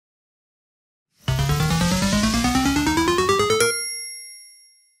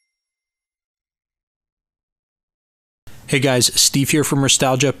Hey guys, Steve here from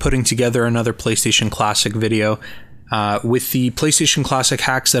Nostalgia, putting together another PlayStation Classic video. With the PlayStation Classic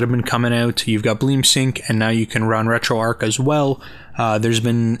hacks that have been coming out, you've got BleemSync, and now you can run RetroArch as well. There's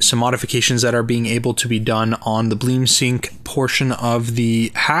been some modifications that are being able to be done on the BleemSync portion of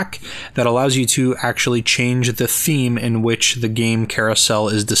the hack that allows you to actually change the theme in which the game carousel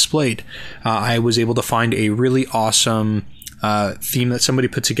is displayed. I was able to find a really awesome theme that somebody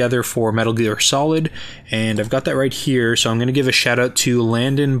put together for Metal Gear Solid, and I've got that right here. So I'm going to give a shout out to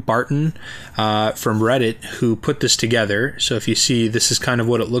landonbarton from Reddit, who put this together. So if you see, this is kind of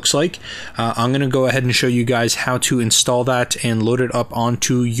what it looks like. I'm going to go ahead and show you guys how to install that and load it up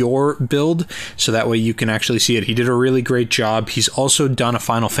onto your build, so that way you can actually see it. He did a really great job. He's also done a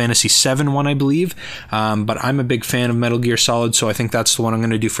Final Fantasy VII one, I believe, but I'm a big fan of Metal Gear Solid, so I think that's the one I'm going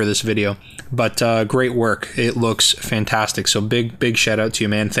to do for this video. But great work. It looks fantastic. So big shout out to you,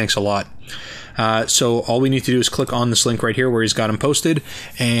 man. Thanks a lot. So all we need to do is click on this link right here where he's got them posted,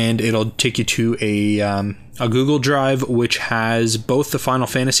 and it'll take you to a Google Drive which has both the Final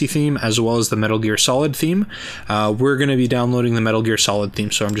Fantasy theme as well as the Metal Gear Solid theme. We're going to be downloading the Metal Gear Solid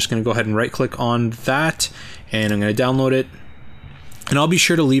theme, so I'm just going to go ahead and right click on that, and I'm going to download it. And I'll be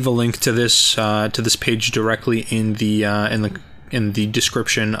sure to leave a link to this page directly in the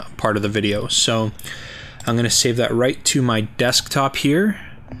description part of the video. So I'm going to save that right to my desktop here,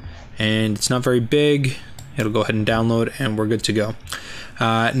 and it's not very big. It'll go ahead and download, and we're good to go.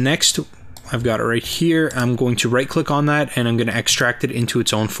 Next, I've got it right here. I'm going to right click on that, and I'm going to extract it into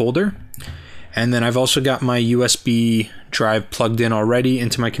its own folder. And then I've also got my USB drive plugged in already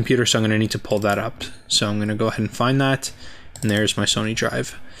into my computer, so I'm going to need to pull that up. So I'm going to go ahead and find that, and there's my Sony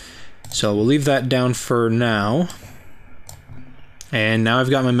drive. So we'll leave that down for now. And now I've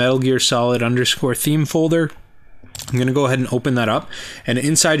got my Metal Gear Solid _ theme folder. I'm going to go ahead and open that up. And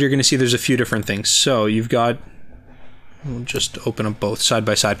inside you're going to see there's a few different things. So you've got, we'll just open up both side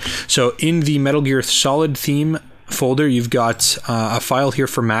by side. So in the Metal Gear Solid theme folder, you've got a file here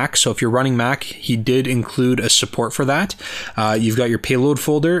for Mac. So if you're running Mac, he did include a support for that. You've got your payload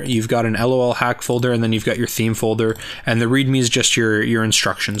folder, you've got an LOL hack folder, and then you've got your theme folder. And the README is just your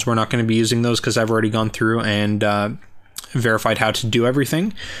instructions. We're not going to be using those because I've already gone through and verified how to do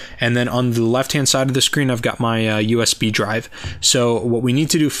everything. And then on the left hand side of the screen, I've got my USB drive. So what we need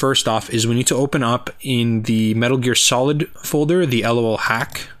to do first off is we need to open up in the Metal Gear Solid folder the LOL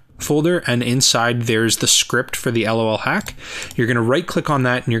hack folder, and inside there's the script for the LOL hack. You're going to right click on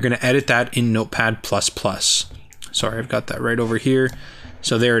that, and you're going to edit that in Notepad++. Sorry, I've got that right over here.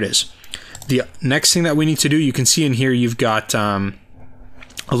 So there it is. The next thing that we need to do, you can see in here you've got a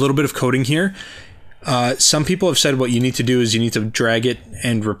little bit of coding here. Some people have said what you need to do is you need to drag it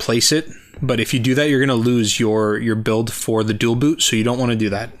and replace it, but if you do that, you're going to lose your build for the dual boot, so you don't want to do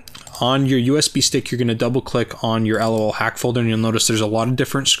that. On your USB stick, you're going to double click on your LOL hack folder, and you'll notice there's a lot of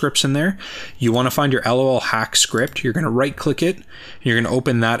different scripts in there. You want to find your LOL hack script. You're going to right click it, and you're going to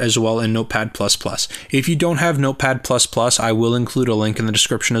open that as well in Notepad++. If you don't have Notepad++, I will include a link in the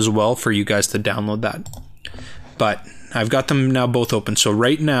description as well for you guys to download that. But I've got them now both open. So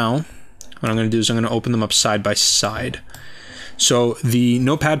right now, what I'm going to do is I'm going to open them up side by side. So the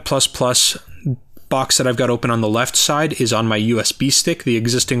Notepad++ box that I've got open on the left side is on my USB stick, the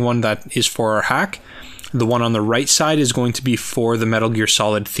existing one that is for our hack. The one on the right side is going to be for the Metal Gear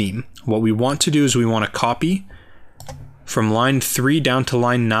Solid theme. What we want to do is we want to copy from line 3 down to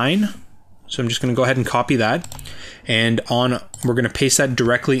line 9. So I'm just going to go ahead and copy that. And we're going to paste that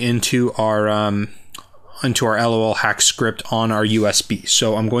directly into our LOL hack script on our USB.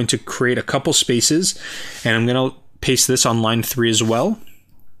 So I'm going to create a couple spaces, and I'm going to paste this on line 3 as well.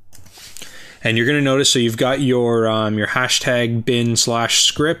 And you're going to notice, so you've got your hashtag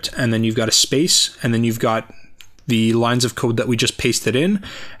bin/script, and then you've got a space, and then you've got the lines of code that we just pasted in.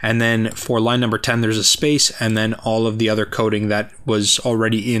 And then for line number 10, there's a space, and then all of the other coding that was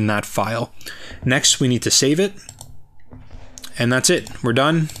already in that file. Next, we need to save it. And that's it. We're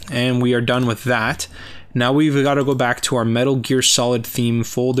done, and we are done with that. Now we've got to go back to our Metal Gear Solid theme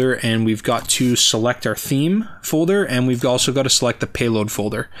folder, and we've got to select our theme folder, and we've also got to select the payload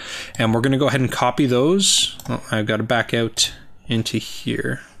folder. And we're going to go ahead and copy those. Oh, I've got to back out into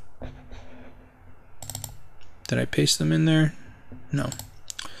here. Did I paste them in there? No.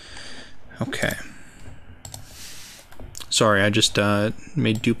 Okay. Sorry, I just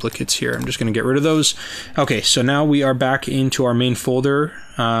made duplicates here. I'm just going to get rid of those. Okay, so now we are back into our main folder,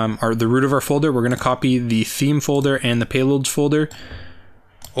 the root of our folder. We're going to copy the theme folder and the payloads folder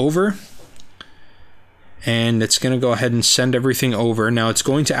over. And it's going to go ahead and send everything over. Now it's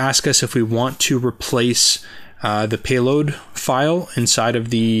going to ask us if we want to replace the payload file inside of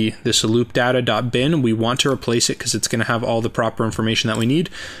this loopdata.bin. We want to replace it because it's going to have all the proper information that we need.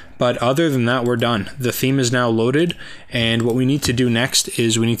 But other than that, we're done. The theme is now loaded, and what we need to do next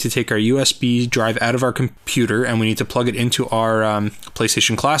is we need to take our USB drive out of our computer and we need to plug it into our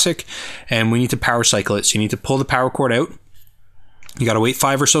PlayStation Classic, and we need to power cycle it. So you need to pull the power cord out. You got to wait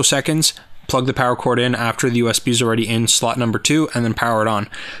 5 or so seconds, plug the power cord in after the USB is already in slot number 2, and then power it on.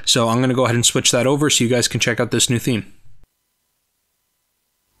 So I'm going to go ahead and switch that over so you guys can check out this new theme.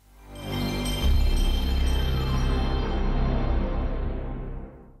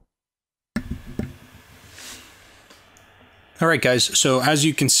 Alright guys, so as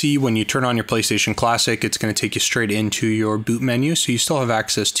you can see, when you turn on your PlayStation Classic, it's going to take you straight into your boot menu, so you still have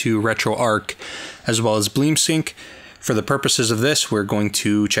access to RetroArch as well as BleemSync. For the purposes of this, we're going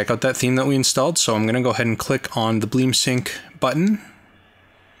to check out that theme that we installed, so I'm going to go ahead and click on the BleemSync button.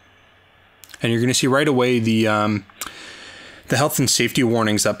 And you're going to see right away the health and safety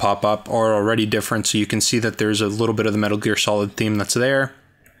warnings that pop up are already different, so you can see that there's a little bit of the Metal Gear Solid theme that's there.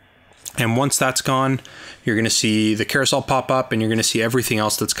 And once that's gone, you're going to see the carousel pop up and you're going to see everything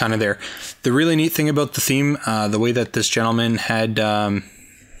else that's kind of there. The really neat thing about the theme, the way that this gentleman had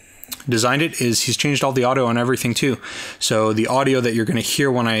designed it, is he's changed all the audio on everything too. So the audio that you're going to hear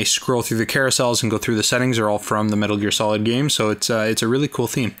when I scroll through the carousels and go through the settings are all from the Metal Gear Solid game. So it's a really cool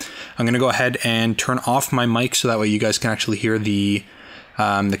theme. I'm going to go ahead and turn off my mic so that way you guys can actually hear the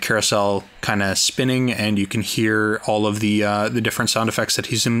carousel kind of spinning, and you can hear all of the different sound effects that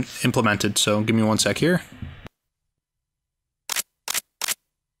he's implemented. So give me one sec here.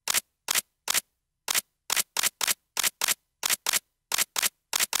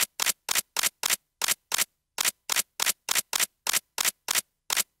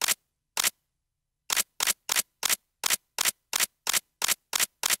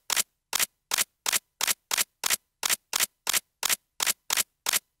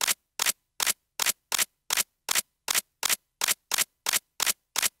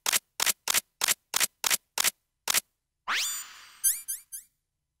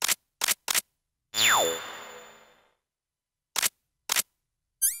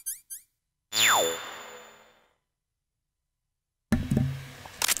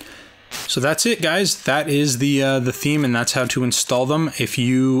 So that's it, guys. That is the theme, and that's how to install them. If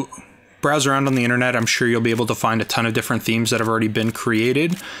you browse around on the internet, I'm sure you'll be able to find a ton of different themes that have already been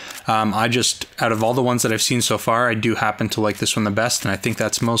created. I just, out of all the ones that I've seen so far, I do happen to like this one the best, and I think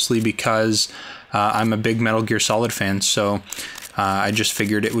that's mostly because I'm a big Metal Gear Solid fan. So I just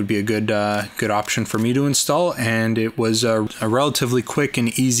figured it would be a good option for me to install, and it was a relatively quick and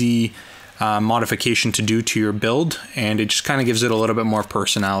easy modification to do to your build, and it just kind of gives it a little bit more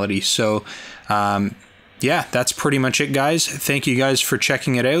personality. So yeah, that's pretty much it, guys. Thank you guys for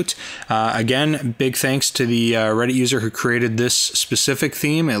checking it out. Again, big thanks to the Reddit user who created this specific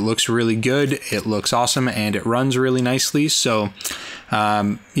theme. It looks really good, it looks awesome, and it runs really nicely. So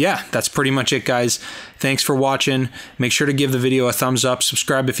yeah, that's pretty much it, guys. Thanks for watching. Make sure to give the video a thumbs up,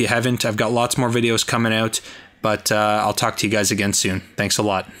 subscribe if you haven't. I've got lots more videos coming out, but I'll talk to you guys again soon. Thanks a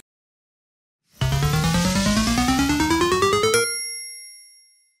lot.